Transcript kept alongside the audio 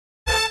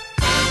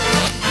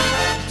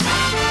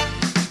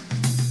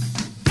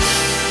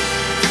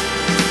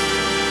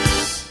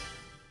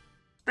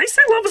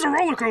love is a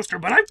roller coaster,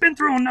 but I've been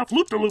through enough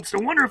loop-de-loops to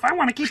wonder if I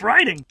want to keep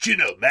riding.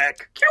 Chin up,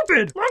 Mac.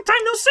 Cupid, long time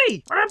no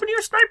see. What happened to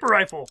your sniper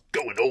rifle?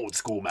 Going old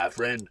school, my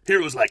friend.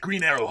 Heroes like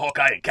Green Arrow,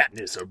 Hawkeye, and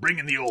Katniss are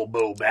bringing the old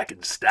bow back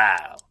in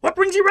style. What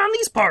brings you around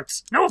these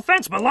parts? No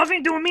offense, but love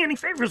ain't doing me any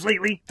favors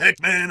lately.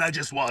 Heck, man, I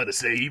just wanted to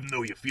say, even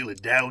though you're feeling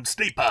down,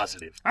 stay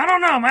positive. I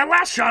don't know, my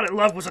last shot at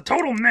love was a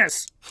total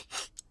miss.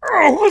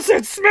 Oh, what's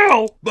that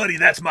smell? Buddy,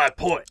 that's my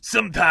point.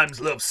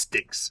 Sometimes love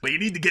stinks, but you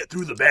need to get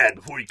through the bad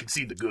before you can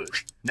see the good.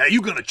 Now,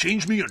 you gonna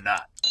change me or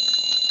not?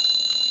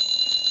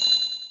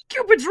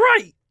 Cupid's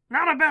right.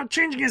 Not about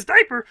changing his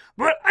diaper,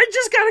 but I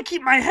just gotta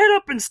keep my head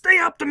up and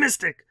stay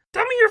optimistic.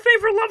 Tell me your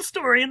favorite love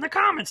story in the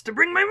comments to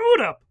bring my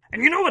mood up.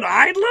 And you know what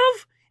I'd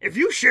love? If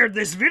you shared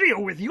this video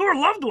with your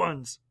loved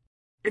ones.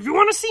 If you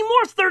want to see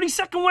more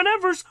 30-second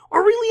whatevers,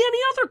 or really any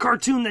other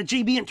cartoon that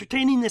JB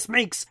Entertaining This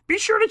makes, be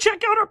sure to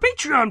check out our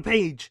Patreon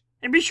page.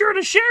 And be sure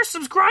to share,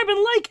 subscribe,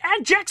 and like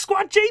at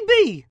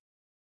JackSquatJB.